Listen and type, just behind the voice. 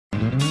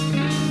Welcome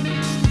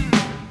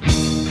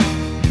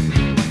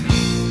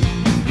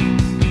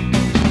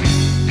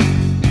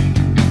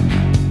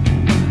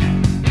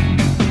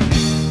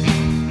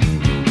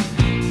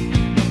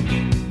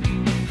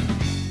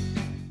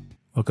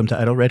to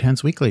Idle Red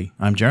Hands Weekly.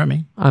 I'm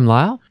Jeremy. I'm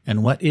Lyal.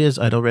 And what is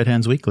Idle Red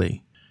Hands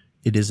Weekly?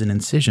 It is an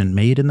incision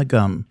made in the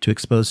gum to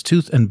expose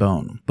tooth and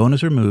bone. Bone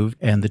is removed,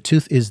 and the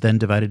tooth is then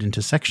divided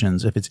into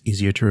sections if it's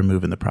easier to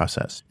remove in the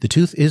process. The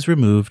tooth is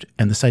removed,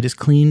 and the site is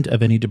cleaned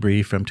of any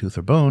debris from tooth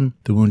or bone.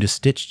 The wound is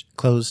stitched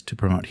closed to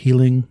promote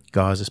healing.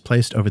 Gauze is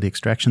placed over the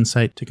extraction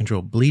site to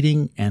control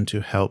bleeding and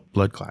to help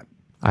blood clot.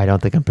 I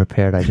don't think I'm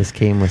prepared. I just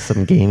came with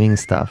some gaming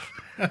stuff.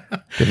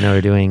 Didn't know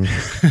we're doing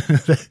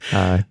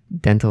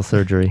dental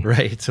surgery.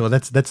 Right. So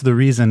that's the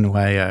reason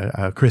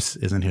why Chris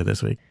isn't here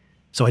this week.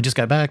 So I just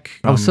got back.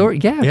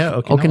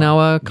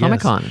 Okinawa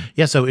Comic-con. Yes.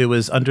 Yeah, so it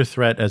was under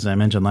threat, as I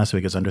mentioned last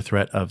week, it was under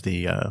threat of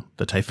the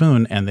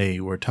typhoon, and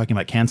they were talking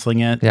about canceling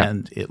it,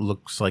 and it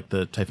looks like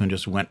the typhoon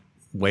just went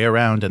way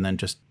around and then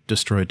just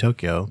destroyed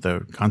Tokyo,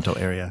 the Kanto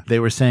area. They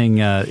were saying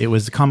it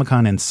was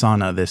Comic-Con in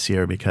sauna this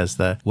year because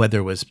the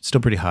weather was still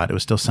pretty hot. It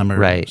was still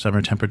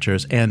summer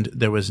temperatures, and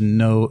there was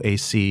no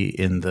AC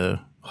in the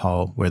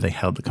hall where they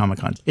held the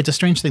Comic-Con. It's a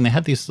strange thing. They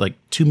have these like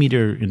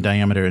 2-meter in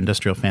diameter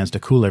industrial fans to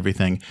cool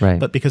everything,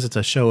 but because it's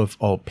a show of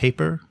all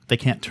paper, they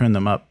can't turn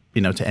them up,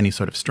 to any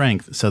sort of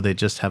strength. So they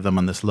just have them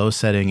on this low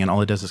setting, and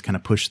all it does is kind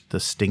of push the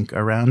stink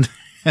around.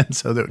 And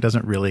so that it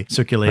doesn't really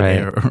circulate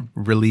air or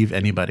relieve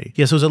anybody.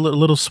 Yeah, so it was a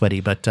little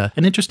sweaty, but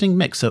an interesting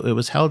mix. So it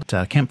was held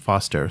at Camp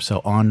Foster,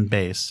 so on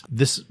base.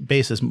 This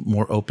base is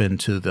more open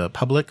to the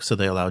public, so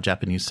they allow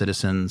Japanese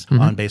citizens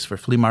on base for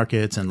flea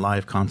markets and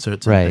live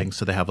concerts and things.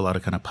 So they have a lot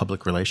of kind of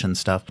public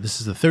relations stuff. This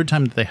is the third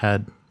time that they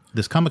had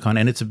this Comic-Con,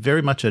 and it's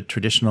very much a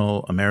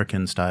traditional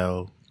American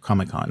style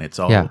Comic-Con. It's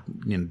all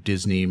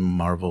Disney,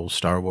 Marvel,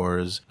 Star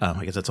Wars.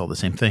 I guess that's all the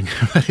same thing.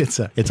 But it's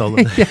all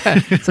of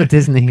the So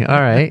Disney,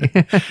 all right.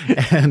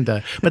 And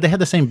but they had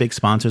the same big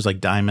sponsors like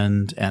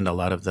Diamond, and a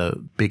lot of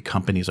the big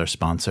companies are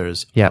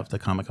sponsors of the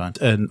Comic-Con,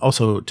 and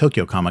also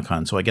Tokyo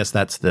Comic-Con. So I guess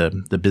that's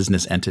the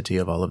business entity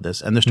of all of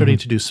this. And they're starting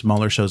to do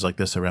smaller shows like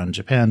this around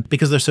Japan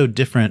because they're so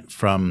different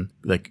from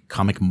like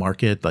comic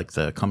market, like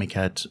the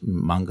Comic-Cat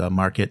manga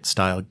market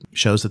style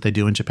shows that they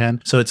do in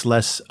Japan. So it's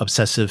less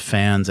obsessive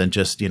fans and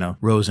just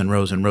rows and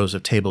rows and rows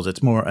of tables.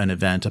 It's more an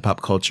event, a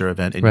pop culture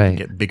event, and you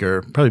can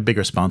get probably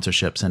bigger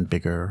sponsorships and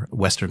bigger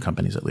Western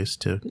companies at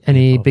least too.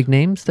 Any big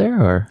names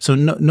there, or? So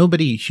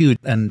nobody huge.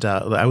 And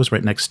I was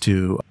right next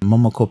to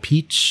Momoko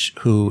Peach,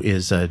 who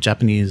is a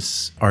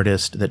Japanese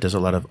artist that does a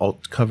lot of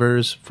alt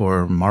covers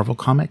for Marvel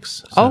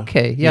Comics. So,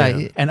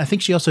 and I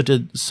think she also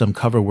did some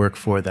cover work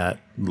for that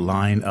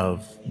line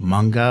of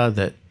manga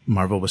that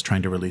Marvel was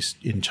trying to release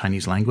in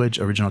Chinese language,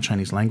 original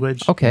Chinese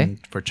language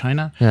for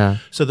China. Yeah.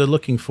 So they're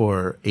looking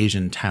for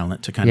Asian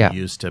talent to kind of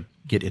use to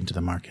get into the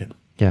market.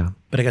 Yeah.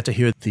 But I got to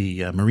hear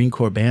the Marine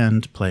Corps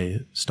band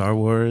play Star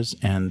Wars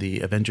and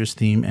the Avengers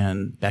theme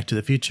and Back to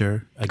the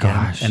Future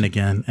again and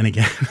again and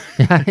again.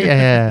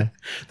 Yeah.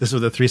 These were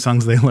the 3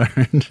 songs they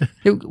learned.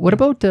 What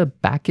about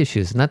back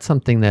issues? And that's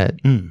something that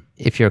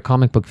if you're a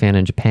comic book fan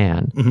in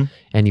Japan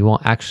and you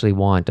won't actually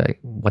want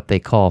what they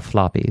call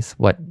floppies,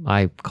 what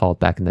I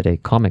called back in the day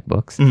comic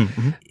books,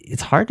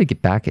 it's hard to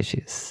get back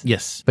issues.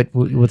 Yes. But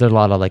were there a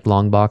lot of like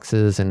long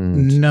boxes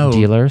and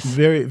dealers?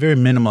 Very, very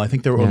minimal. I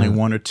think there were only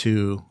 1 or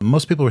 2.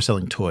 Most people were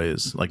selling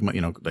toys, like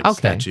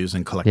statues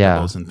and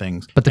collectibles and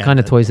things. But the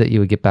kind of toys that you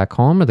would get back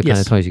home, or the kind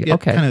of toys you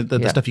get? Kind of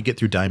the stuff you get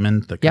through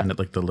Diamond, the kind of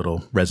like the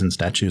little resin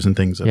statues and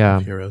things of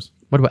heroes.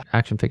 What about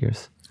action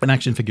figures? And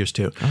action figures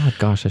too. Oh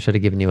gosh, I should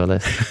have given you a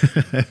list.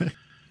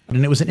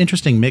 And it was an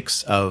interesting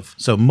mix of,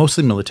 so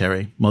mostly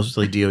military,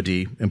 mostly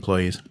DOD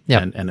employees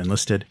and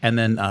enlisted, and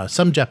then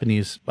some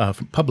Japanese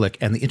public.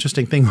 And the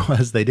interesting thing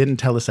was they didn't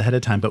tell us ahead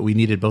of time, but we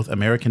needed both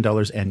American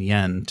dollars and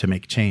yen to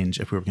make change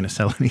if we were going to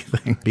sell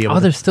anything.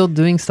 They're still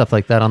doing stuff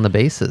like that on the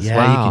bases. Yeah,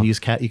 wow.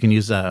 you can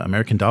use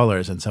American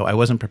dollars. And so I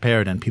wasn't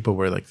prepared, and people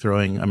were like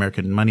throwing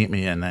American money at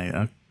me, and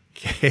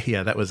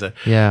that was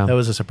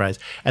a surprise.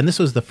 And this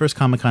was the first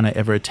Comic-Con I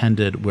ever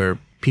attended where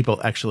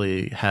people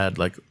actually had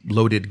like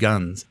loaded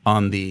guns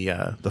on the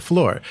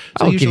floor.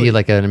 So I'll give you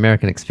like an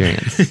American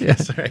experience.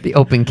 Yes, right. The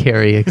open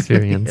carry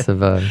experience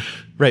of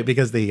right,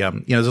 because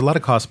there's a lot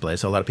of cosplay,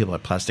 so a lot of people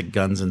have plastic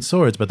guns and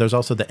swords, but there's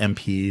also the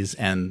MPs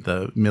and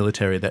the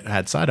military that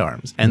had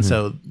sidearms. And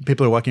so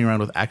people are walking around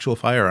with actual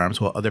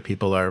firearms while other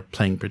people are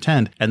playing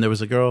pretend. And there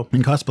was a girl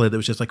in cosplay that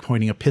was just like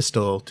pointing a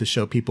pistol to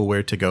show people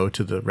where to go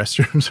to the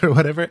restrooms or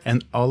whatever.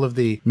 And all of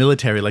the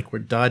military were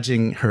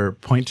dodging her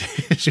point.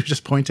 She was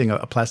just pointing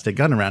a plastic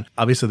gun around.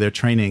 Obviously their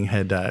training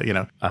had,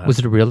 was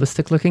it a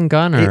realistic looking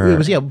gun? Or? It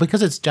was,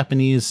 because it's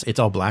Japanese, it's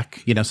all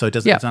black, so it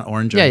doesn't, it's not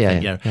orange or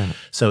anything. Yeah.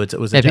 So it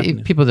was a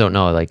Japanese. People don't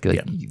know,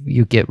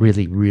 you get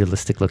really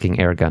realistic looking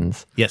air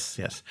guns.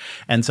 Yes.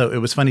 And so it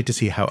was funny to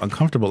see how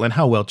uncomfortable and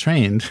how well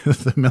trained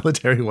the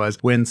military was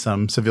when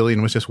some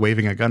civilian was just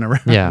waving a gun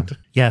around.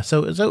 Yeah.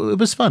 So it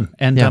was fun.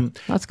 And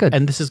that's good.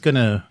 And this is going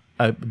to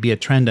be a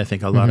trend, I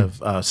think, a lot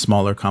of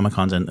smaller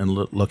Comic-Cons and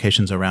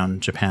locations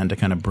around Japan to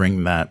kind of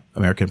bring that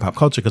American pop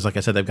culture. Because like I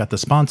said, they've got the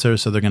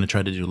sponsors, so they're going to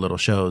try to do little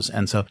shows.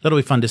 And so that'll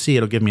be fun to see.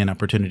 It'll give me an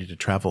opportunity to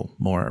travel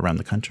more around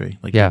the country,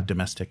 like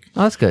domestic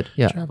that's good.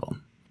 Yeah. travel.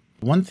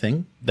 One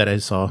thing that I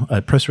saw,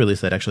 a press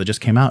release that actually just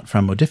came out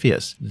from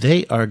Modiphius,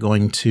 they are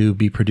going to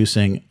be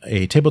producing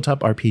a tabletop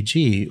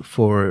RPG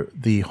for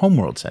the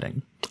Homeworld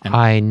setting. And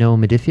I know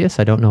Modiphius.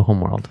 I don't know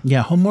Homeworld.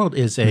 Yeah, Homeworld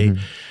is a,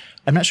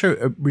 I'm not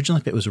sure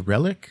originally if it was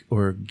Relic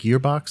or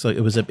Gearbox. So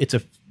it's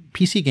a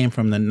PC game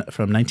from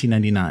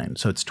 1999.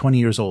 So it's 20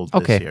 years old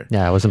this year.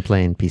 Yeah, I wasn't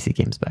playing PC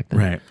games back then.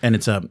 Right. And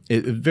it's a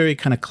very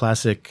kind of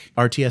classic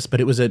RTS, but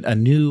it was a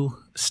new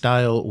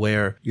style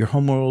where your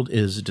homeworld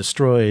is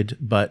destroyed,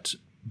 but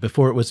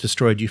before it was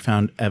destroyed, you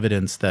found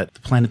evidence that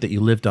the planet that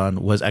you lived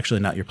on was actually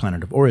not your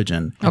planet of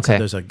origin. And so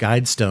there's a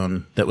guide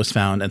stone that was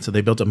found. And so they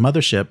built a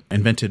mothership,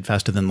 invented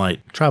faster than light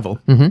travel.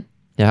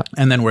 Yeah.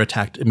 And then were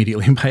attacked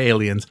immediately by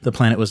aliens. The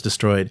planet was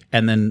destroyed.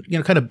 And then,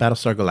 kind of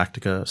Battlestar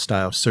Galactica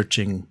style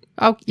searching.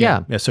 Oh,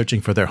 yeah. Searching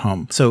for their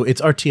home. So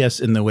it's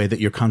RTS in the way that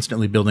you're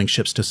constantly building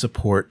ships to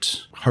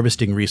support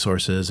harvesting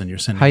resources, and you're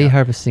sending. How are you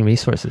harvesting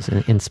resources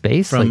in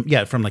space? From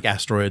from like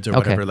asteroids or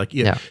whatever.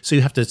 So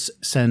you have to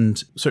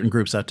send certain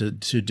groups out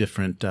to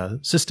different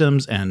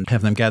systems and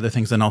have them gather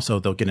things, and also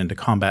they'll get into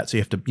combat. So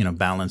you have to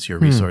balance your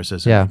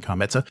resources in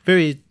combat. So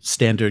very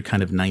standard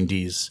kind of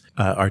 90s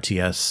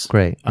RTS.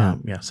 Great.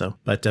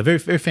 But very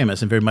very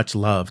famous and very much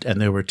loved.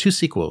 And there were 2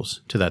 sequels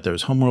to that. There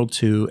was Homeworld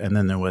 2, and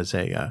then there was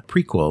a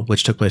prequel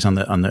which took place on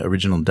the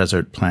original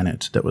desert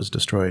planet that was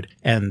destroyed.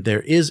 And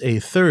there is a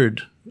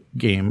third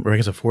game, or I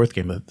guess a fourth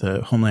game, but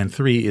the Homeland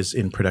 3 is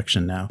in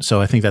production now.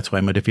 So I think that's why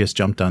Modiphius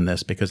jumped on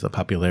this, because the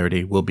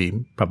popularity will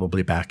be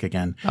probably back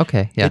again.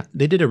 Okay, yeah.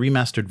 They did a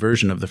remastered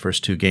version of the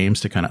first 2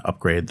 games to kind of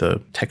upgrade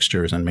the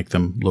textures and make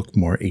them look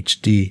more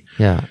HD.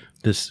 Yeah.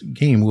 This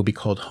game will be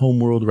called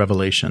Homeworld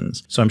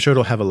Revelations. So I'm sure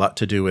it'll have a lot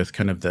to do with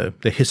kind of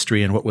the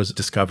history and what was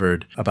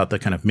discovered about the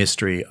kind of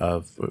mystery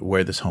of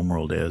where this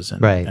homeworld is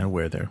and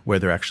where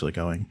they're actually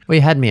going. Well,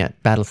 you had me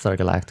at Battlestar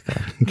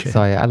Galactica. So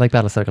I like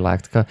Battlestar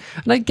Galactica.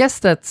 And I guess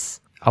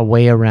that's a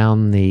way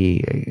around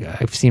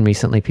I've seen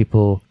recently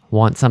people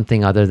want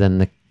something other than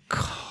the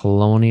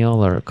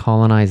colonial or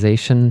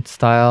colonization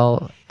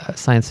style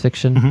science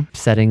fiction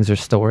settings or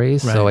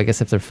stories. Right. So I guess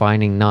if they're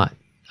finding not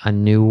a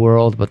new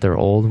world, but their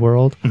old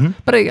world.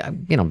 But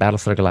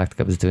Battlestar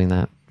Galactica was doing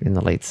that in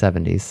the late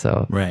 70s.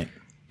 So right.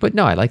 But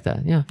no, I like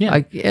that. Yeah.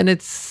 And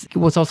it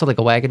was also like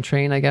a wagon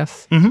train, I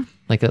guess.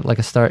 Like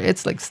a Star.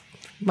 It's like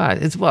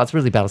it's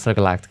really Battlestar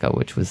Galactica,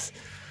 which was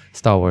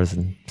Star Wars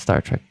and Star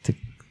Trek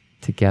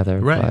together.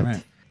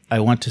 Right.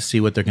 I want to see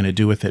what they're going to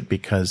do with it,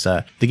 because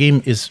the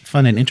game is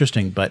fun and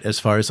interesting. But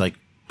as far as like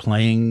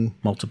playing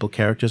multiple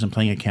characters and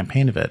playing a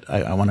campaign of it,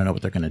 I want to know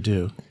what they're going to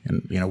do,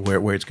 and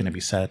where it's going to be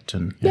set.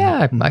 And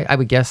I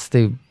would guess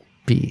they'd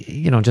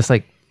be just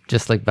like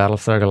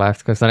Battlestar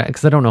Galactica,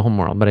 because I don't know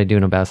Homeworld, but I do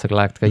know Battlestar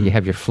Galactica. You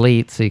have your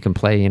fleet, so you can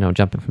play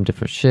jumping from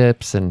different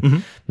ships,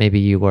 and maybe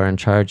you were in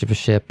charge of a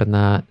ship. And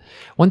that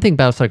one thing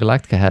Battlestar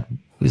Galactica had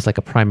was like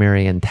a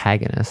primary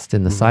antagonist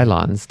in the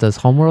Cylons. Does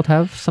Homeworld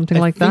have something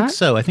like that? I think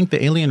so. I think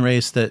the alien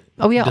race that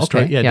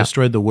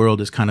destroyed the world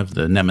is kind of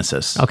the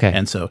nemesis. Okay.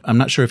 And so I'm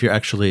not sure if you're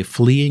actually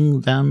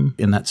fleeing them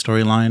in that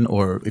storyline,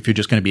 or if you're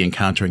just going to be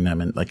encountering them,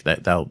 and like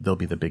that they'll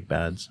be the big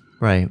bads.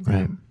 Right.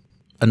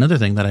 Another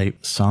thing that I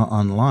saw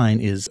online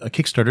is a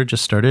Kickstarter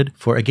just started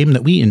for a game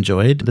that we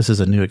enjoyed. This is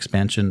a new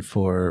expansion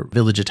for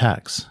Village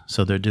Attacks.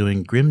 So they're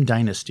doing Grim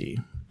Dynasty.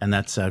 And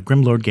that's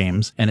Grimlord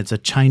Games, and it's a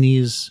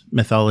Chinese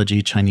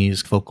mythology,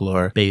 Chinese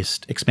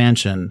folklore-based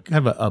expansion,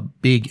 kind of a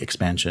big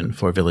expansion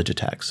for Village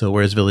Attacks. So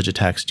whereas Village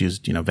Attacks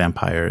used,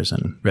 vampires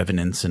and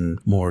revenants and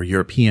more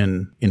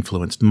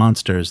European-influenced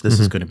monsters, this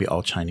is going to be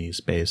all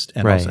Chinese-based,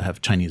 and also have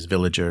Chinese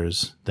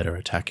villagers that are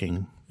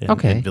attacking and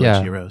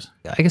village heroes.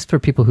 I guess for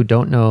people who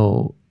don't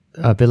know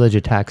Village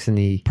Attacks in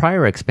the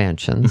prior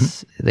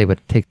expansions, they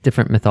would take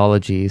different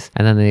mythologies,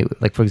 and then they,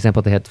 like for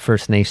example, they had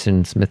First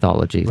Nations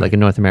mythology, like in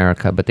North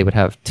America, but they would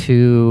have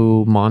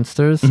 2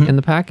 monsters in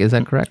the pack. Is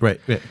that correct?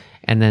 Right.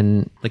 And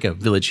then like a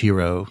village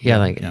hero.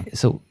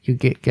 So you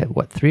get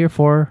what, 3 or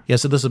 4? Yeah,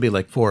 so this will be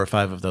like 4 or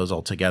 5 of those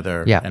all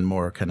together, and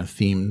more kind of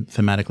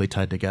thematically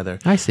tied together.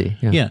 I see.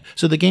 Yeah.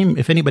 So the game,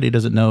 if anybody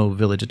doesn't know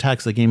Village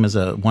Attacks, the game is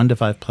a 1 to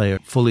 5 player,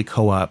 fully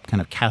co-op kind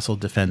of castle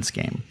defense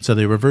game. So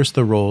they reverse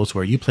the roles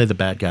where you play the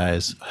bad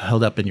guys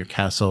held up in your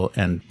castle,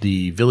 and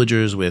the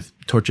villagers with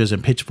torches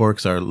and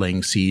pitchforks are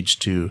laying siege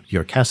to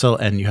your castle,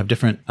 and you have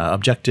different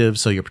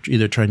objectives. So you're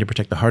either trying to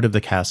protect the heart of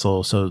the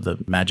castle so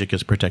the magic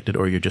is protected,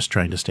 or you're just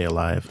trying to stay alive.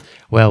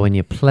 Well, when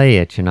you play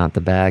it, you're not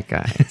the bad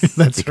guys.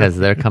 That's because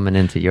they're coming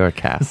into your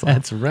castle.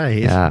 That's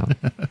right. Yeah.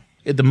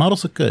 The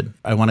models look good.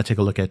 I want to take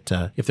a look at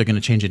if they're going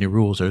to change any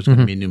rules, or there's going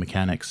to be new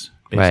mechanics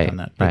based on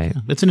that. But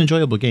it's an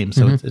enjoyable game,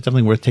 so it's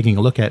definitely worth taking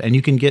a look at. And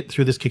you can get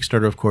through this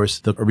Kickstarter, of course,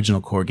 the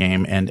original core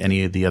game and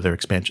any of the other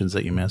expansions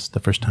that you missed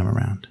the first time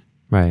around.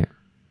 Right.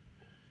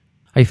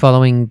 Are you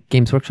following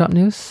Games Workshop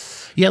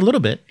news? Yeah, a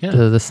little bit. Yeah.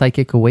 The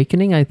Psychic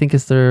Awakening, I think,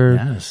 is their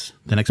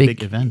the next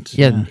big event.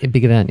 Yeah, a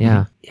big event.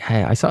 Yeah.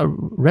 I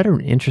read an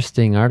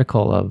interesting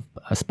article of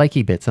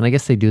Spiky Bits, and I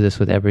guess they do this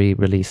with every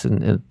release.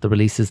 And the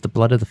release is the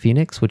Blood of the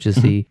Phoenix, which is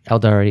the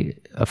Eldari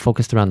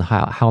focused around the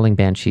Howling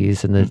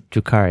Banshees, and the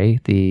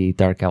Drukhari, the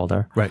Dark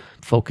Eldar. Right.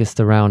 Focused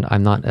around,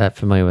 I'm not that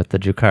familiar with the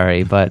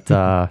Drukhari, but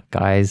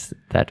guys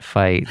that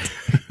fight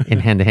in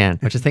hand-to-hand,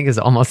 which I think is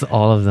almost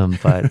all of them.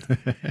 But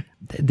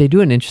they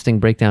do an interesting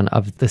breakdown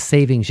of the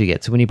savings you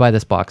get. So when you buy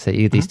this box set,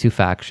 you get these two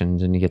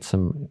factions, and you get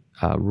some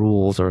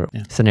rules or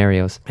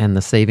scenarios, and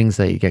the savings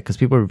that you get, because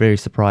people are very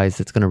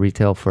surprised it's going to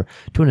retail for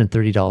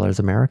 $230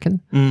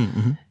 American.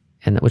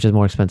 And which is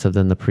more expensive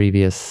than the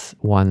previous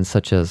ones,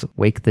 such as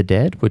Wake the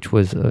Dead, which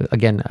was,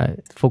 again,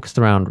 focused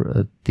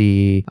around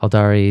the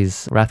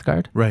Eldari's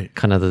Wrathguard. Right.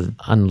 Kind of the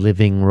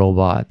unliving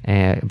robot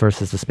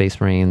versus the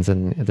Space Marines,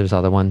 and there's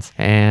other ones.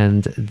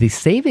 And the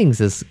savings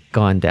has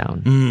gone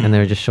down. And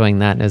they're just showing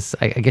that as,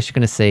 I guess you're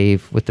going to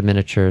save with the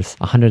miniatures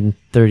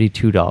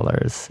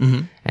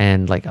 $132.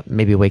 And like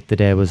maybe Wake the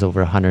Dead was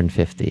over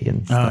 150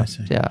 and stuff. I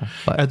see. Yeah.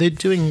 But are they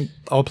doing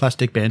all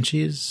plastic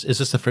banshees? Is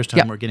this the first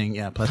time we're getting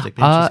plastic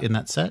banshees in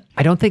that set?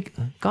 I don't think.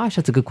 Gosh,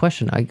 that's a good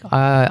question.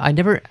 I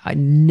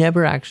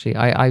never actually.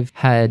 I've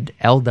had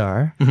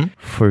Eldar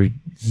for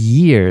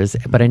years,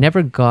 but I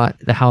never got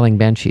the Howling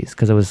Banshees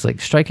because it was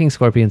like Striking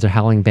Scorpions or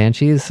Howling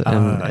Banshees,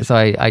 and so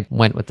I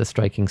went with the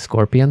Striking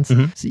Scorpions.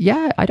 So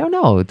yeah, I don't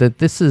know that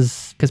this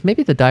is because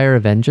maybe the Dire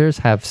Avengers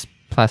have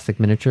plastic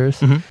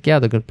miniatures. Yeah,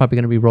 they're probably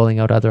going to be rolling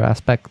out other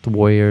aspect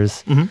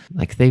warriors.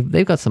 Like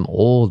they've got some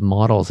old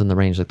models in the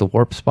range. Like the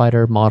Warp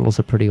Spider models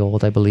are pretty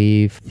old, I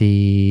believe.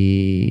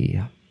 The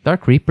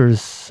Dark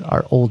Reapers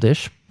are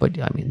oldish, but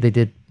I mean they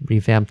did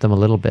revamp them a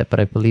little bit. But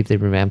I believe they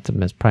revamped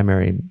them as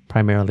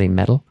primarily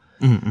metal.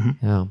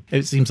 Yeah.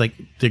 It seems like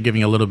they're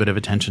giving a little bit of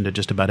attention to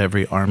just about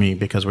every army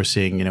because we're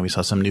seeing, we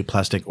saw some new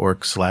plastic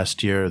orcs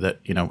last year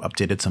that,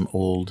 updated some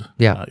old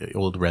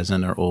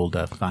resin or old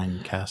fine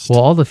cast. Well,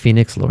 all the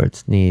Phoenix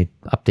Lords need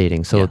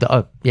updating. So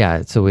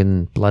so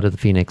in Blood of the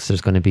Phoenix,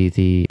 there's going to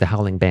be the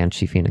Howling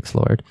Banshee Phoenix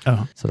Lord.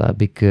 So that'd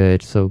be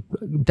good. So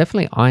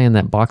definitely eyeing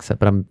that box set,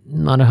 but I'm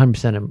not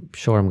 100%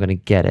 sure I'm going to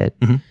get it.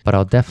 But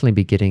I'll definitely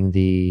be getting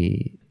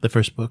the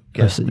first book?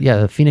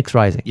 The Phoenix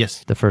Rising.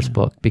 Yes. The first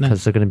book,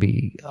 because they're going to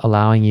be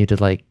allowing you to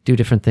like do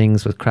different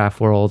things with craft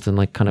worlds and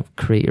like kind of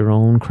create your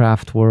own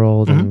craft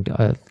world and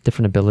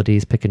different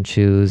abilities, pick and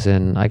choose.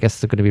 And I guess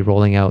they're going to be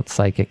rolling out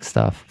psychic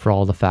stuff for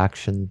all the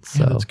factions.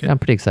 So that's good. I'm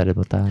pretty excited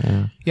about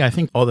that. Yeah, I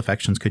think all the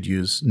factions could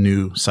use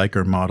new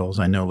psyker models.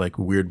 I know like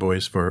Weird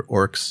Boys for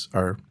orcs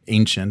are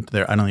ancient.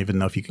 I don't even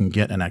know if you can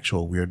get an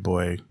actual Weird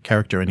Boy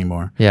character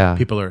anymore. Yeah.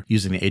 People are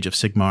using the Age of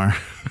Sigmar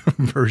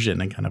version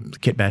and kind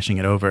of kit bashing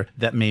it over.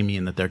 That may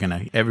mean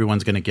that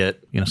everyone's gonna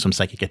get, some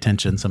psychic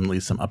attention, at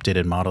least some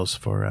updated models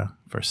for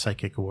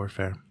psychic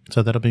warfare.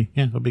 So it'll be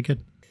good.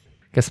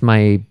 I guess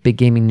my big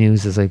gaming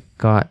news is I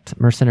got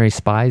Mercenaries,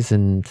 Spies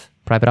and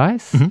Private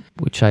Eyes,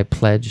 which I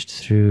pledged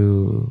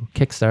through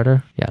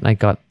Kickstarter. Yeah, and I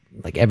got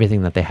like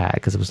everything that they had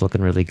because it was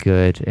looking really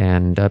good.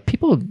 And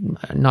people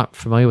not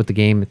familiar with the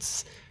game,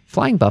 it's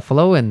Flying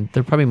Buffaloe, and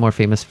they're probably more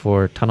famous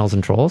for Tunnels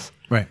and Trolls.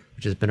 Right.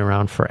 Which has been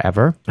around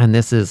forever. And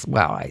this is,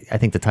 I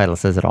think the title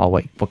says it all,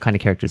 what kind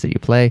of characters that you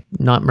play.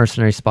 Not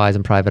Mercenary, Spies,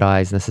 and Private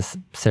Eyes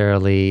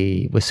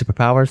necessarily with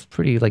superpowers.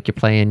 Pretty like you're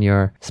playing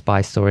your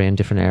spy story in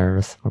different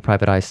eras, or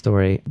Private Eye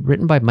story.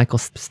 Written by Michael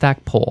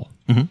Stackpole.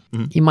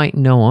 You might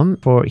know him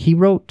he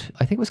wrote,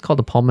 I think it was called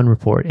the Pullman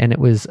Report, and it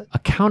was a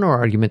counter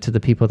argument to the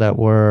people that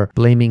were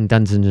blaming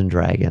Dungeons and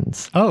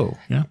Dragons. Oh,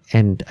 yeah.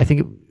 And I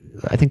think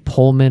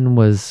Pullman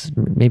was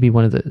maybe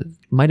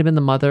might have been the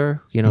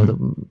mother,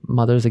 the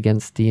mothers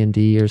against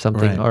D&D or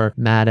something, right. Or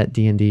mad at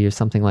D&D or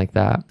something like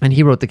that. And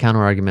he wrote the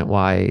counter argument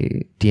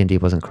why D&D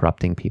wasn't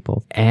corrupting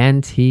people.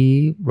 And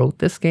he wrote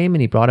this game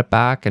and he brought it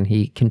back and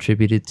he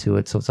contributed to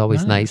it. So it's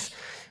always nice.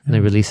 And they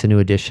release a new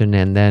edition,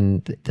 and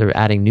then they're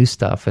adding new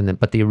stuff.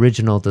 But the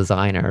original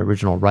designer,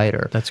 original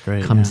writer, that's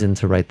great, comes in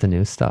to write the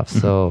new stuff.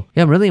 So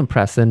I'm really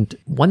impressed. And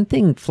one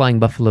thing Flying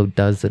Buffaloe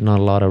does that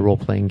not a lot of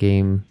role-playing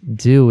game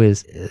do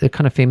is they're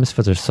kind of famous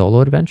for their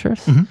solo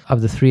adventures.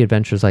 Of the 3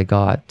 adventures I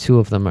got, 2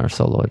 of them are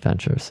solo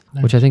adventures,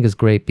 which I think is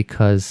great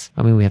because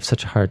we have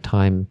such a hard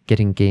time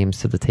getting games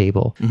to the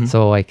table.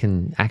 So I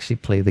can actually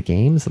play the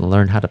games and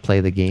learn how to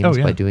play the games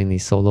by doing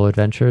these solo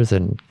adventures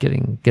and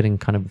getting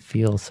kind of a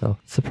feel. So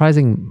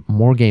surprising.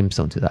 More games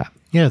don't do that.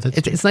 Yeah,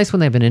 it's nice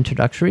when they have an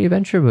introductory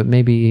adventure, but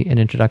maybe an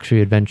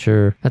introductory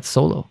adventure that's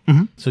solo.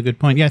 That's a good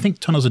point. Yeah, I think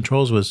Tunnels and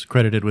Trolls was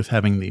credited with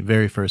having the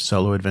very first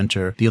solo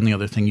adventure. The only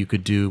other thing you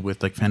could do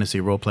with like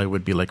fantasy roleplay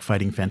would be like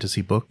fighting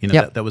fantasy book.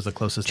 That was the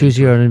closest. Choose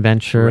your own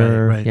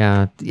adventure. Right.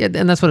 Yeah,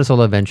 and that's what a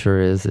solo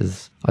adventure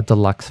is a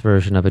deluxe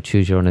version of a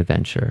choose your own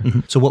adventure.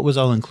 So what was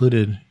all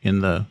included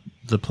in the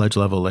pledge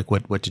level? Like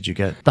what did you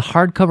get? The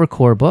hardcover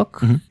core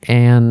book,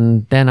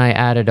 and then I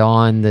added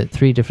on the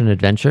 3 different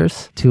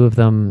adventures, 2 of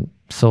them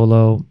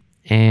solo,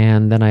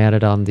 and then I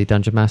added on the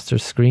Dungeon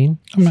Master's screen.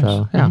 Oh, nice.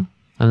 So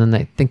And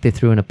then I think they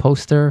threw in a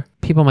poster.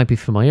 People might be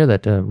familiar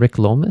that Rick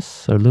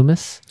Loomis.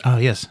 Oh,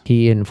 yes.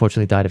 He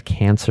unfortunately died of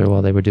cancer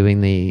while they were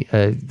doing the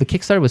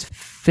Kickstarter was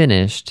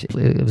finished.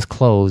 It was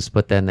closed,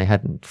 but then they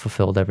hadn't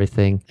fulfilled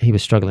everything. He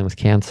was struggling with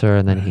cancer,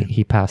 and then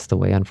he passed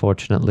away,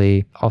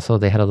 unfortunately. Also,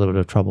 they had a little bit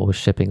of trouble with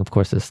shipping. Of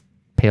course, this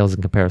pales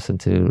in comparison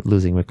to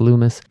losing Rick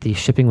Loomis. The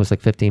shipping was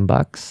like $15.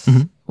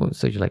 Mm-hmm.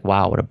 So you're like,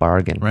 wow, what a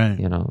bargain. Right.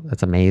 You know,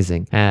 that's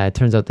amazing. It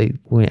turns out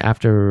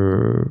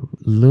after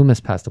Loomis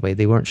passed away,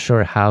 they weren't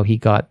sure how he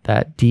got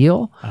that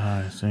deal.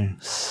 I see.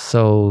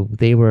 So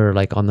they were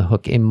like on the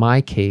hook, in my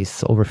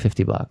case, over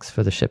 $50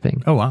 for the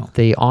shipping. Oh, wow.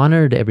 They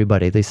honored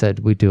everybody. They said,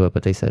 we do it,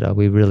 but they said,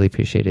 we really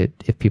appreciate it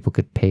if people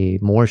could pay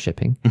more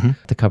shipping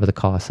to cover the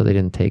cost. So they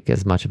didn't take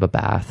as much of a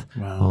bath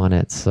on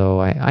it. So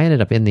I ended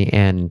up in the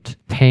end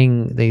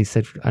paying, they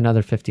said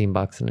another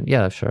 $15. And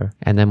yeah, sure.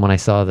 And then when I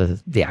saw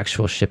the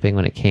actual shipping,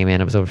 when it came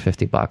in, it was over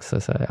 $50.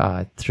 So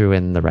I threw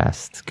in the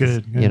rest.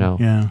 Good. You know,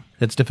 yeah,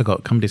 it's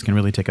difficult. Companies can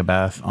really take a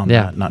bath on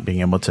that, not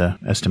being able to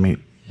estimate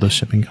those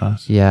shipping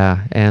costs.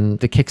 Yeah, and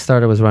the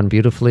Kickstarter was run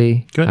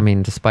beautifully. Good. I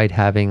mean, despite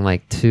having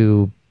like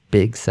 2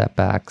 big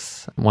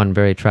setbacks, one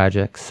very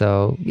tragic.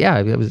 So yeah,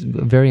 I was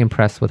very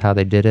impressed with how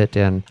they did it.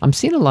 And I'm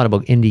seeing a lot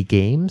about indie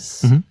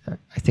games.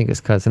 I think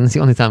it's because, and it's the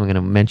only time I'm going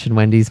to mention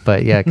Wendy's,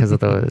 but yeah, because of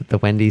the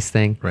Wendy's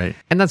thing. Right.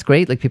 And that's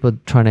great. Like people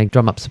trying to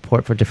drum up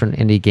support for different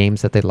indie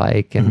games that they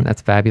like, and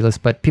that's fabulous.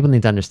 But people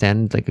need to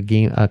understand, like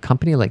a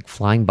company like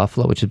Flying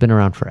Buffaloe, which has been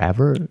around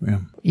forever. Yeah.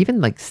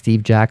 Even like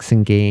Steve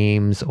Jackson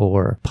Games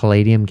or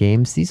Palladium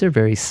Games, these are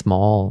very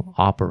small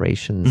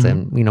operations.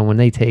 And, you know, when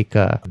they take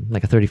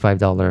like a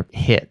 $35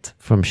 hit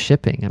from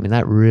shipping, I mean,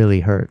 that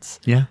really hurts.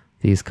 Yeah.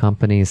 These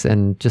companies,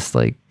 and just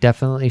like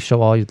definitely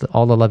show all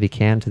the love you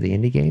can to the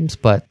indie games,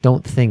 but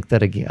don't think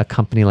that a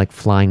company like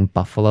Flying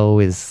Buffaloe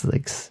is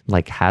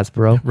like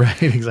Hasbro.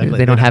 Right, exactly.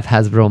 They don't have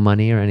Hasbro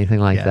money or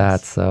anything like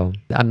that. So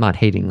I'm not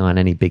hating on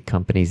any big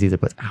companies either,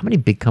 but how many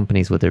big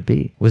companies would there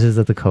be? Wizards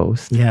of the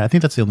Coast? Yeah, I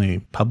think that's the only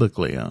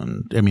publicly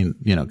owned. I mean,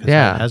 you know,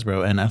 because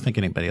Hasbro, and I don't think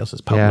anybody else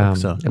is public. Yeah.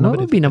 So and what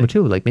would be number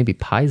 2? Like maybe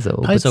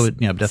Paizo. Paizo would,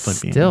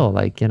 definitely be. Still,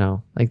 like, you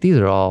know, like these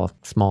are all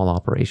small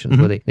operations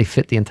where they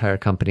fit the entire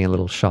company in a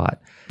little shot.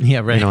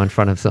 Yeah, right. You know, in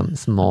front of some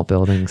small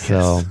buildings.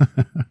 So,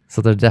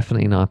 so they're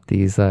definitely not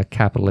these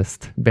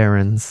capitalist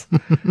barons.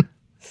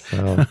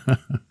 So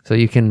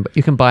you can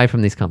buy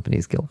from these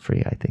companies guilt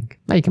free. I think.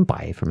 Now you can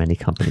buy from any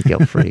company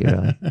guilt free.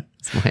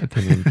 That's my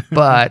opinion.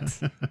 But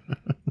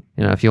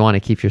you know, if you want to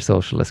keep your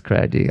socialist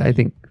cred, I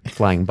think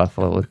Flying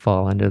Buffaloe would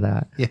fall under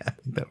that. Yeah, I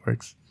think that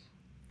works.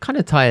 Kind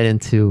of tie it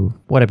into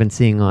what I've been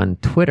seeing on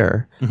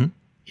Twitter.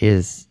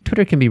 Is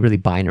Twitter can be really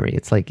binary.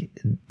 It's like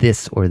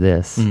this or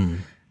this.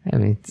 I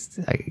mean,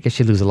 I guess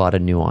you lose a lot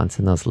of nuance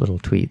in those little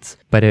tweets.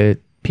 But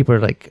people are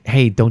like,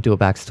 hey, don't do a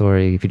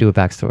backstory. If you do a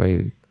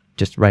backstory,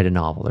 just write a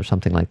novel or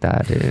something like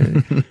that.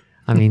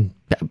 I mean,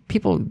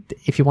 people,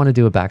 if you want to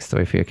do a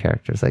backstory for your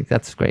characters, like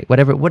that's great.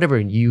 Whatever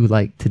you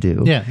like to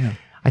do. Yeah.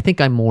 I think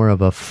I'm more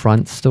of a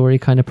front story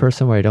kind of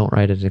person where I don't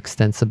write an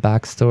extensive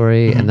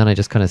backstory, and then I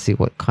just kind of see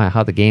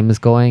how the game is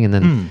going, and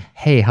then,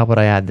 hey, how about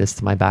I add this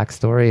to my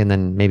backstory, and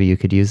then maybe you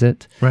could use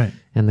it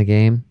in the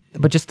game.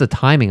 But just the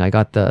timing, I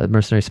got the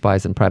Mercenaries,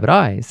 Spies and Private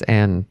Eyes,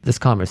 and this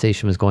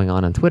conversation was going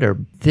on Twitter.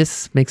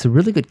 This makes a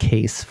really good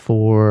case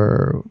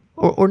for,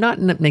 or not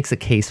makes a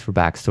case for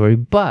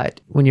backstory, but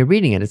when you're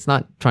reading it, it's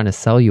not trying to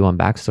sell you on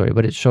backstory,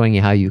 but it's showing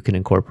you how you can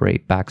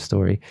incorporate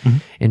backstory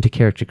into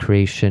character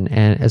creation,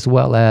 and as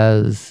well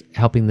as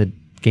helping the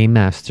game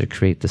master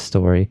create the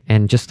story.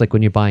 And just like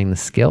when you're buying the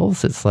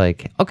skills, it's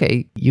like,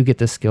 okay, you get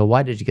this skill.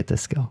 Why did you get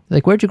this skill?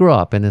 Like, where'd you grow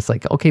up? And it's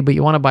like, okay, but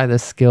you want to buy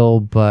this skill,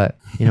 but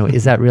you know,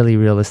 is that really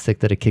realistic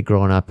that a kid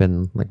growing up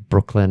in like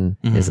Brooklyn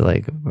is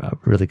like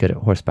really good at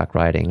horseback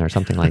riding or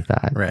something like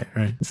that? Right.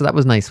 So that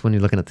was nice when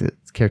you're looking at the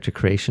character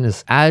creation,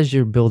 is as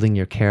you're building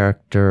your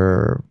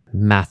character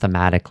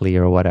mathematically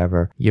or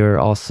whatever, you're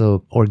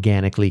also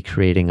organically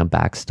creating a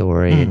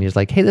backstory, and you're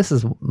like, hey, this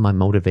is my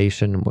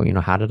motivation. Well, you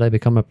know, how did I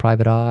become a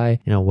private eye?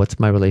 You know, what's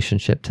my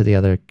relationship to the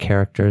other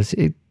characters?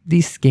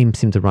 These games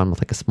seem to run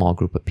with like a small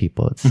group of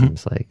people. It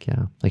seems like,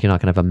 like you're not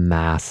going to have a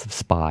mass of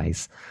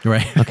spies.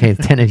 Right. Okay,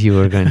 10 of you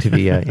are going to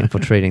be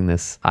infiltrating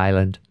this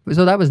island.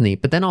 So that was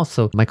neat. But then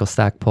also Michael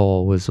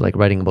Stackpole was like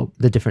writing about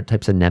the different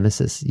types of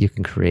nemesis you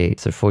can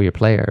create for your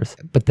players.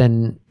 But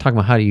then talking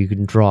about how you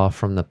can draw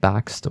from the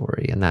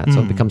backstory and that.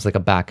 So it becomes like a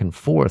back and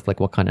forth, like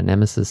what kind of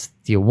nemesis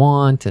do you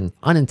want? And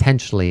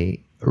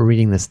unintentionally,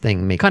 reading this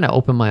thing may kind of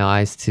open my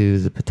eyes to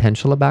the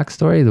potential of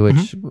backstory,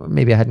 which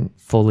maybe I hadn't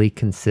fully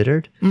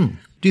considered.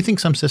 Do you think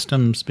some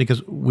systems,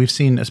 because we've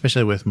seen,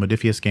 especially with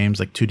Modiphius games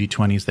like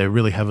 2D20s, they're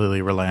really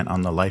heavily reliant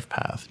on the life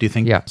path. Do you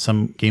think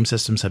some game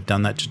systems have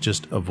done that to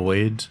just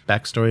avoid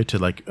backstory, to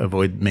like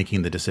avoid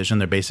making the decision?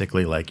 They're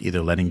basically like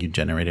either letting you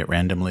generate it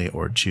randomly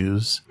or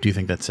choose. Do you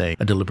think that's a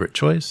deliberate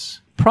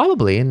choice?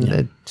 Probably,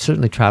 and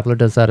certainly Traveller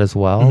does that as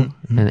well,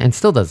 and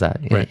still does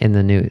that in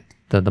the new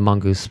the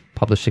Mongoose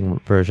publishing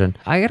version.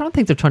 I don't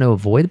think they're trying to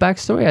avoid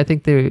backstory. I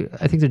think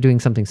they're doing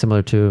something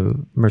similar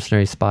to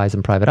Mercenaries, Spies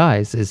and Private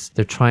Eyes. Is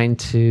they're trying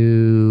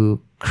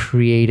to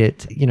create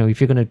it, if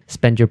you're going to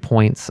spend your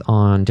points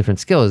on different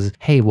skills,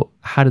 hey,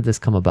 how did this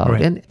come about?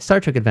 Right. And Star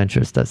Trek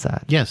Adventures does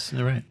that. Yes,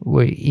 you're right.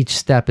 Where each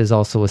step is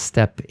also a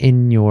step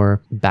in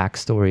your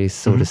backstory,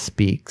 so to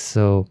speak.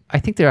 So I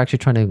think they're actually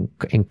trying to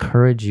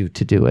encourage you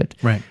to do it.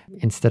 Right.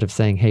 Instead of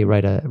saying, hey,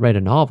 write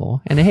a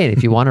novel. And hey,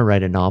 if you want to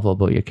write a novel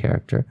about your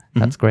character,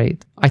 that's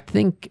great. I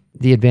think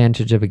the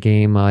advantage of a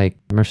game like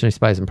Mercenary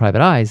Spies and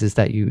Private Eyes is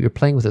that you're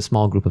playing with a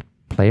small group of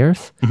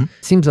players.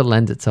 Seems to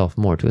lend itself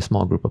more to a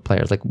small group of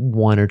players, like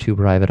 1 or 2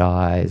 private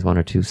eyes, 1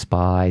 or 2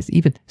 spies,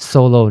 even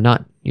solo,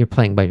 not you're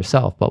playing by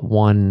yourself, but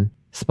 1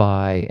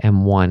 spy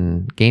and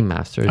 1 game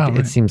master.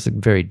 It seems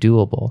very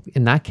doable.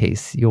 In that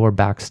case, your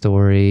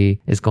backstory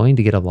is going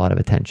to get a lot of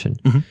attention.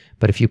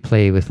 But if you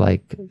play with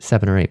like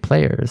 7 or 8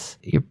 players,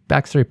 your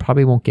backstory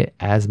probably won't get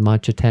as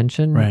much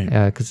attention,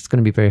 because it's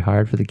going to be very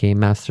hard for the game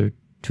master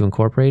to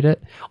incorporate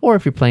it. Or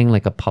if you're playing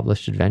like a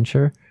published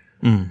adventure,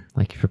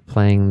 like if you're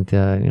playing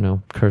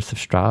the Curse of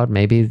Strahd,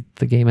 maybe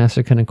the game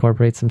master can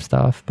incorporate some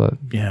stuff, but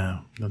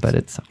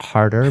it's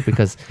harder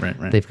because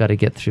they've got to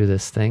get through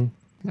this thing.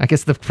 I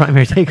guess the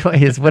primary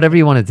takeaway is whatever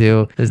you want to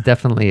do, there's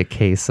definitely a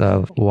case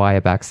of why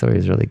a backstory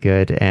is really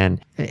good. And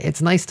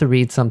it's nice to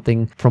read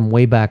something from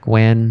way back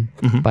when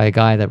by a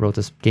guy that wrote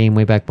this game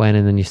way back when,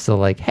 and then you're still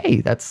like,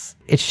 hey,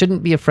 it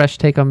shouldn't be a fresh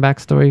take on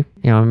backstory.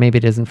 Maybe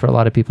it isn't for a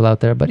lot of people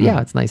out there, but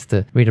yeah, it's nice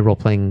to read a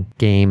role-playing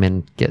game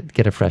and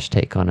get a fresh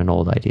take on an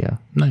old idea.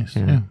 Nice,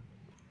 yeah.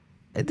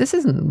 This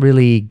isn't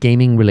really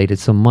gaming related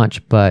so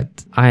much,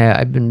 but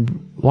I've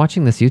been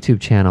watching this YouTube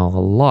channel a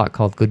lot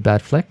called Good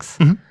Bad Flicks.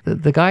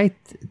 The guy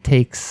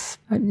takes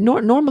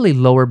normally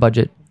lower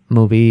budget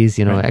movies,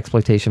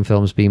 exploitation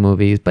films, B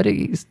movies, but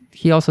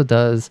he also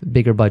does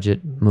bigger budget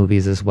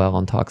movies as well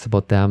and talks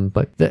about them.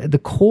 But the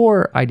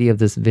core idea of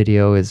this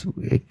video is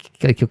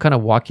he'll kind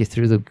of walk you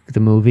through the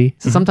movie.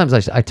 So sometimes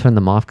I turn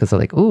them off because I'm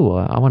like, ooh,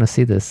 I want to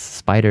see this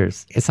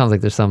spiders. It sounds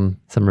like there's some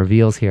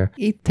reveals here.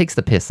 He takes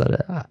the piss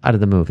out of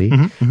the movie,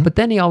 but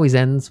then he always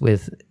ends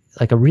with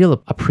like a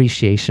real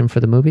appreciation for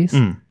the movies.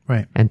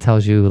 And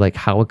tells you like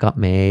how it got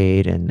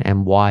made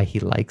and why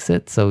he likes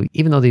it. So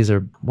even though these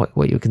are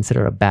what you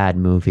consider a bad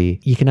movie,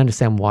 you can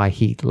understand why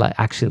he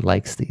actually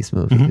likes these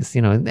movies.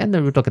 And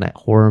they're looking at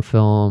horror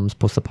films,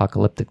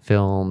 post-apocalyptic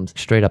films,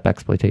 straight up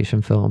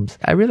exploitation films.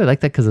 I really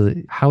like that because of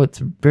how it's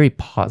very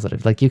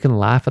positive. Like you can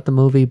laugh at the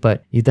movie,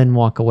 but you then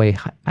walk away,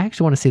 I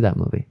actually want to see that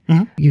movie.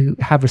 You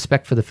have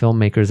respect for the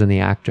filmmakers and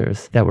the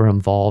actors that were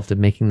involved in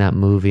making that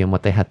movie and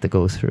what they had to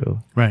go through.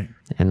 Right.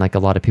 And like a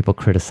lot of people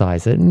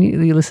criticize it, and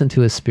you listen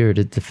to his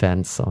spirited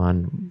defense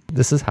on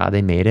this is how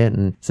they made it,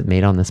 and is it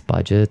made on this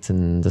budget,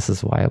 and this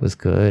is why it was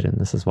good, and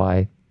this is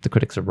why the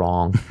critics are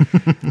wrong.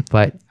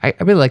 But I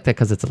really like that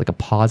because it's like a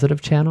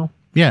positive channel.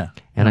 Yeah.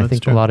 And I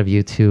think a lot of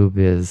YouTube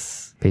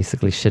is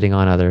basically shitting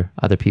on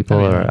other people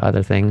or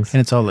other things.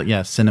 And it's all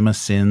cinema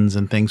sins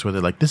and things where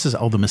they're like, this is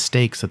all the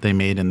mistakes that they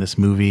made in this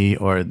movie,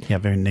 or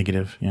very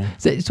negative. Yeah.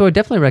 So I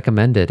definitely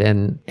recommend it.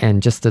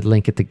 And just to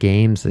link it to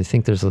games, I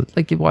think there's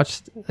you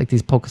watch like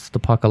these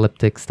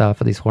post-apocalyptic stuff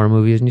or these horror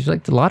movies, and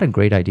there's a lot of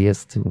great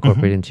ideas to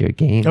incorporate into your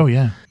game. Oh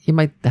yeah. You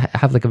might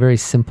have like a very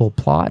simple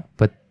plot,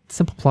 but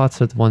simple plots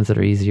are the ones that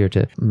are easier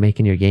to make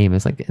in your game.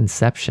 It's like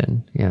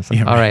Inception.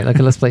 All right,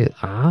 let's play.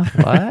 What?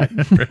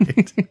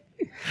 Right.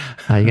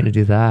 How are you going to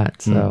do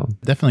that? So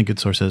definitely good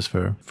sources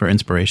for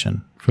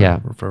inspiration.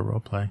 For role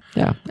play.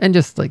 Yeah, and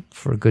just like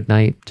for a good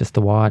night, just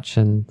to watch.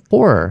 And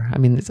horror. I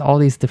mean, it's all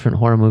these different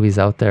horror movies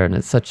out there, and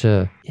it's such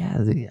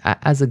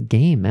as a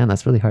game, man,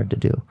 that's really hard to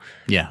do.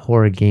 Yeah,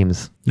 horror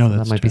games. No,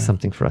 that might be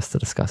something for us to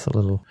discuss a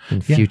little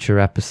in future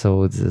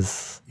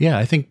episodes.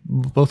 I think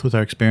both with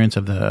our experience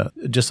of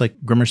just like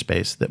Grimmer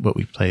Space, that what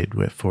we played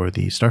with for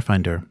the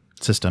Starfinder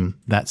system,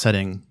 that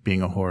setting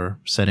being a horror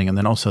setting, and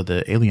then also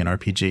the Alien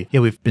RPG.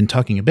 We've been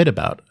talking a bit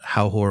about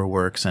how horror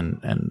works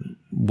and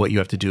what you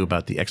have to do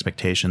about the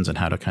expectations and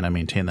how to kind of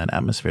maintain that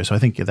atmosphere. So I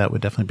think that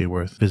would definitely be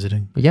worth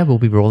visiting. Yeah, we'll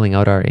be rolling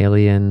out our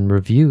Alien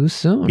reviews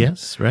soon.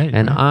 Yes, right.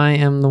 And I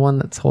am the one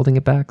that's holding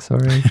it back,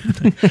 sorry.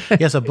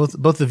 So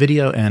both the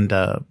video and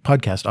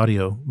podcast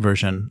audio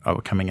version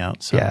are coming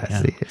out. So,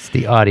 it's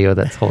the audio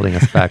that's holding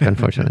us back,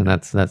 unfortunately.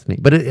 That's me.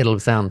 But it'll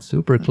sound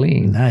super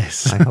clean.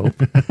 Nice. I hope.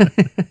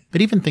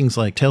 But even things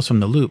like Tales from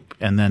the Loop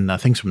and then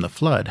Things from the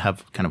Flood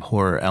have kind of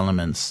horror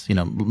elements,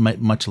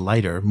 much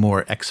lighter,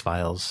 more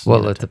X-Files.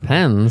 Well, it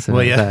depends.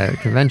 The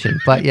convention,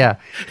 but it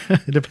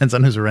depends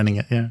on who's running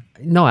it.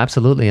 No,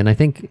 absolutely. And I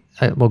think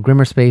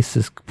Grimmer Space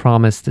is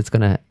promised it's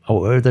gonna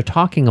they're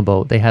talking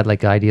about, they had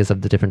like ideas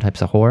of the different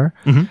types of horror,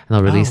 and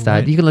they'll release that.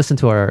 Right. You can listen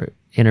to our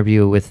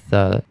interview with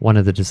one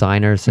of the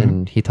designers,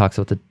 and he talks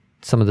about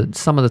some of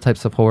the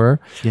types of horror.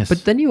 Yes.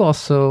 But then you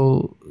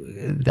also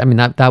I mean,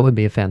 that would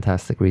be a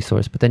fantastic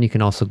resource. But then you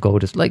can also go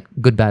to like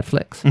Good Bad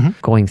Flicks,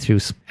 going through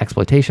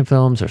exploitation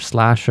films or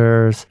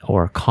slashers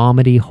or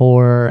comedy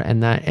horror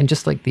and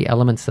just like the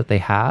elements that they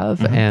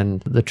have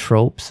and the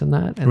tropes and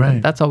that.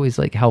 And that's always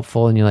like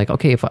helpful. And you're like,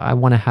 okay, if I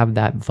want to have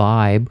that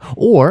vibe,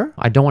 or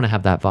I don't want to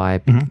have that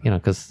vibe, you know,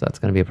 because that's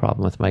going to be a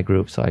problem with my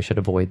group. So I should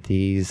avoid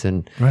these.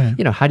 And,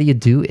 you know, how do you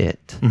do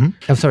it?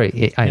 I'm sorry,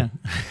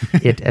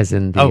 it as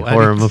in the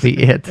horror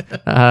movie It.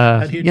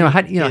 How do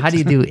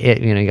you do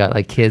it? You know, you got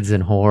like kids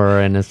in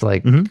horror, and it's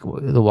like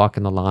the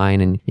walking the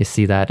line, and you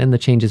see that, and the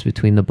changes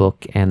between the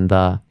book and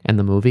the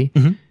movie.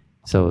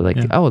 So like,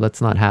 let's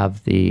not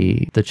have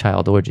the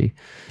child orgy.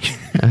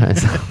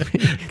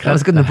 That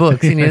was good in the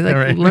books. You know,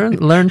 like,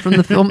 learn from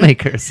the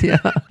filmmakers. Yeah.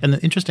 And the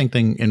interesting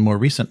thing in more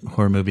recent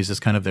horror movies is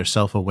kind of their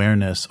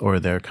self-awareness or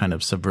their kind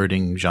of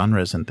subverting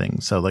genres and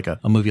things. So like a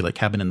movie like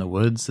Cabin in the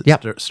Woods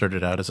that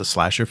started out as a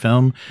slasher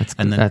film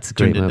and then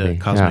turned into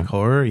cosmic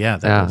horror. Yeah,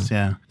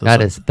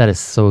 that is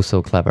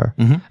so clever.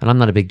 And I'm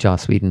not a big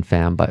Joss Whedon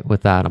fan, but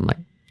with that, I'm like,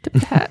 tip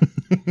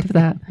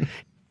that.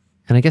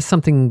 And I guess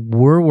something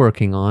we're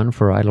working on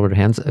for Idlewater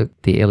Hands,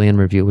 the Alien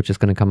review, which is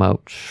going to come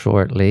out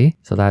shortly.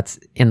 So that's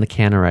in the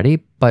can already.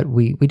 But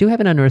we do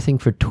have an unearthing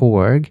for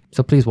Torg,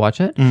 so please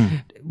watch it.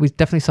 We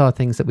definitely saw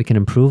things that we can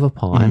improve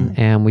upon.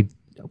 And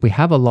we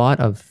have a lot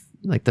of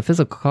like the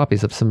physical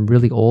copies of some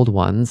really old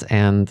ones.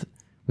 And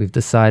we've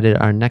decided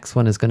our next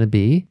one is going to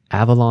be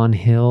Avalon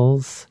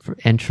Hills for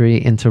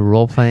entry into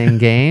role-playing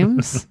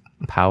games.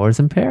 Powers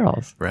and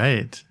Perils.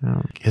 Right.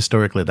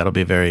 Historically, that'll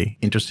be a very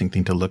interesting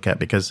thing to look at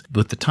because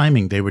with the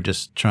timing, they were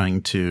just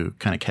trying to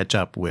kind of catch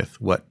up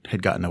with what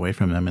had gotten away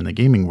from them in the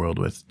gaming world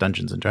with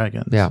Dungeons and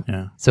Dragons.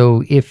 Yeah.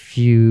 So if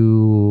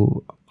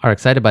you are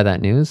excited by that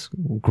news,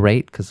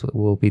 great, because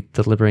we'll be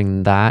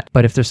delivering that.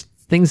 But if there's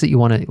things that you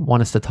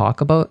want us to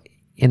talk about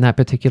in that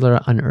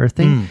particular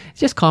unearthing,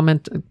 just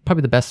comment.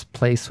 Probably the best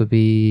place would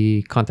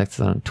be contact us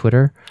on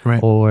Twitter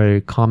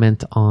or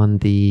comment on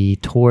the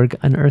Torg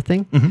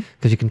unearthing,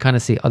 because you can kind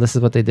of see, this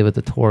is what they did with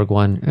the Torg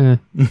one.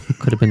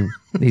 Could have been,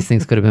 these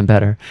things could have been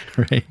better.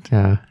 Right.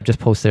 Yeah. Just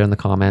post there in the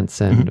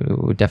comments, and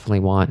we definitely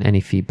want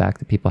any feedback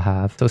that people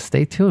have. So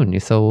stay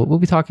tuned. So we'll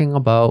be talking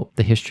about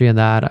the history of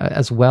that,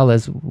 as well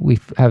as we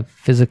have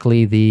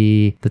physically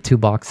the 2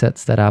 box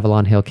sets that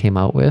Avalon Hill came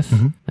out with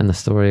and the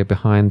story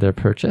behind their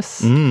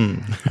purchase.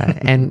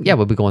 And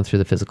we'll be going through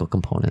the physical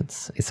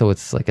components. So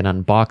it's like an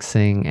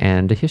unboxing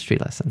and a history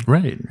lesson.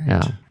 Right.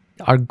 Yeah.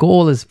 Our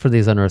goal is for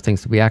these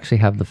unearthings, we actually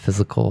have the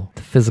physical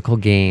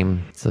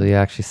game. So you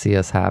actually see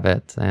us have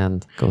it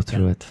and go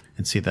through it.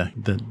 And see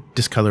the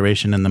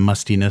discoloration and the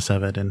mustiness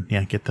of it, and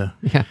get the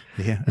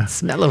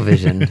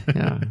smell-o-vision.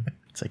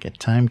 It's like a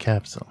time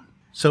capsule.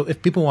 So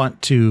if people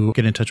want to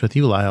get in touch with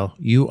you, Lyal,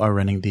 you are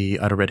running the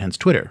Outer Red Hands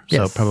Twitter.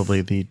 Yes. So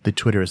probably the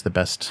Twitter is the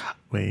best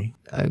way.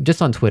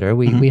 Just on Twitter,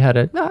 we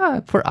had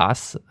for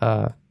us,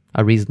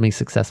 a reasonably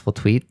successful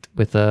tweet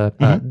with a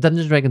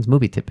Dungeons & Dragons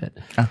movie tidbit.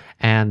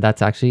 And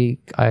that's actually,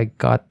 I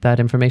got that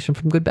information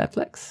from Good Bad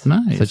Flicks.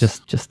 Nice. So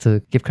just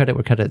to give credit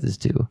where credit is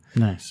due.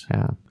 Nice.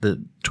 Yeah.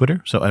 The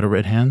Twitter, so Outer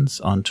Red Hands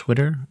on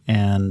Twitter,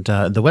 and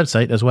the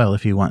website as well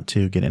if you want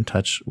to get in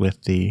touch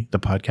with the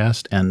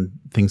podcast and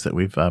things that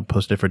we've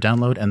posted for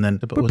download. And then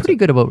we're pretty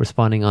good about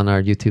responding on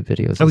our YouTube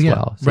videos as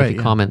well. So if you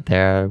comment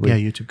there, we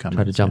YouTube comments,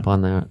 try to jump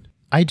on that.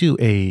 I do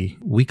a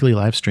weekly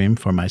live stream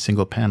for my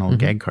single panel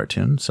gag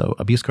cartoon. So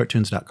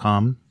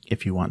abusecartoons.com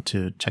if you want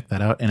to check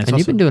that out. And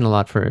you've been doing a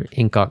lot for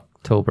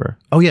Inktober.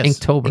 Oh, yes.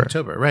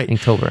 Inktober, right.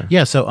 Inktober.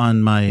 Yeah, so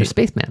on my... Your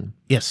Spaceman.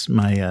 Yes,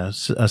 my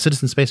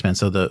Citizen Spaceman.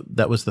 So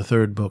that was the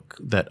third book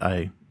that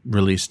I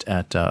released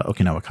at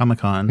Okinawa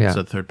Comic-con. Yeah.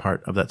 So the third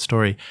part of that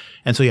story.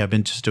 And so, I've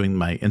been just doing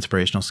my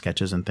inspirational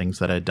sketches and things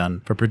that I'd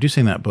done for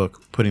producing that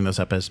book, putting those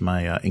up as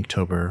my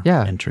Inktober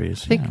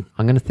entries. I'm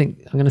going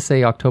to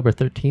say October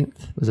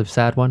 13th was a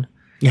sad one.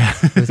 Yeah.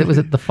 was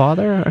it The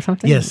Father or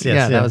something? Yes.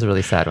 Yeah, that was a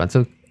really sad one.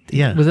 So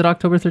was it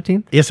October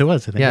 13th? Yes, it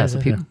was. I think. Yeah, so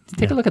people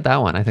take a look at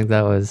that one. I think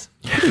that was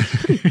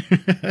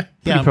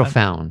pretty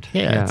profound.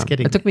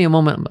 It took me a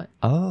moment. I'm like,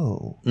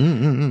 oh.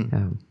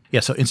 Yeah,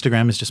 so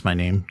Instagram is just my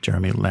name,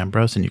 Jeremy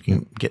Lambros, and you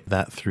can get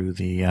that through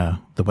the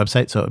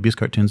website, so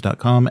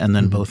abusecartoons.com, and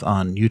then both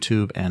on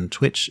YouTube and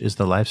Twitch is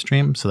the live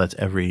stream, so that's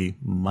every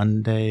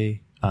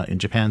Monday in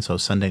Japan, so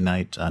Sunday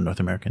night North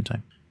American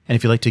time. And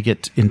if you'd like to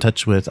get in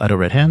touch with Outer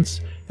Red Hands,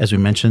 as we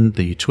mentioned,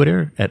 the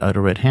Twitter at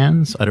Outer Red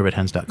Hands,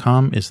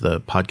 outerredhands.com is the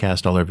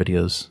podcast, all our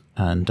videos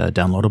and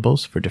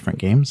downloadables for different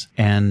games.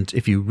 And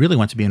if you really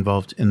want to be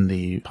involved in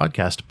the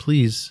podcast,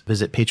 please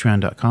visit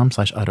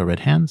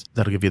patreon.com/outerredhands.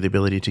 That'll give you the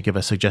ability to give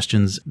us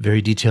suggestions,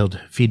 very detailed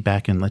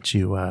feedback, and let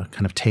you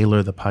kind of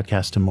tailor the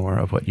podcast to more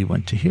of what you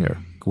want to hear.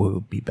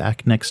 We'll be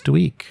back next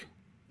week.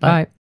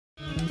 Bye.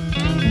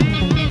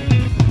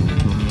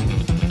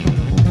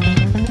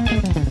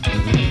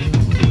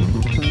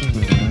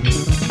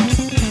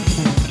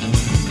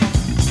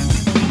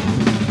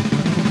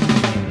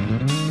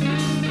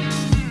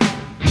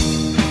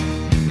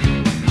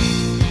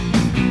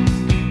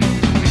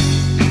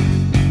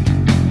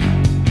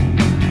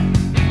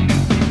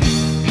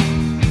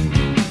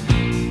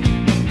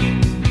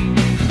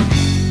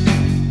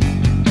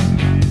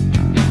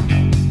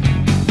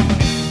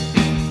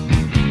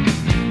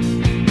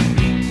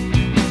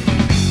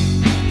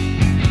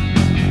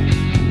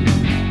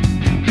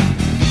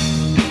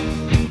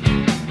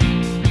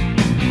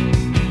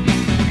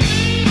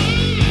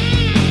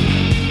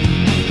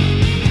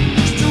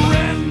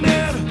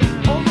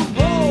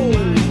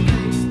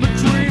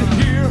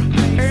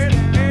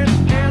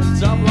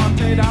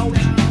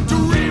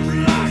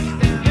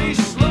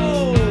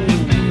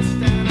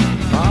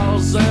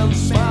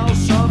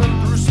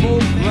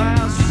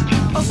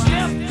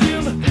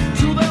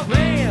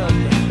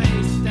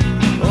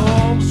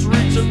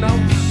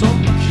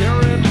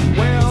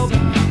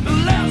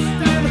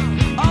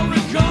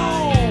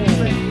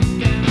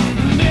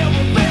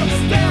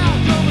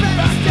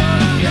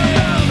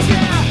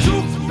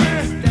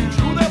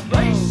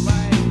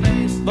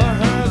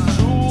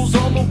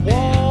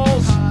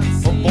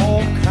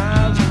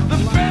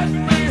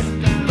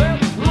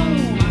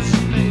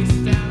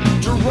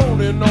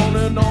 rolling on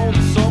and on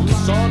some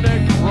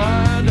sonic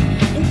grind.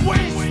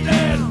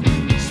 Wasted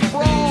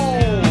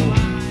sprawl.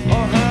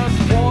 I had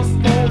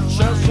one more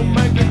chance to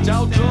make it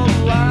out alive.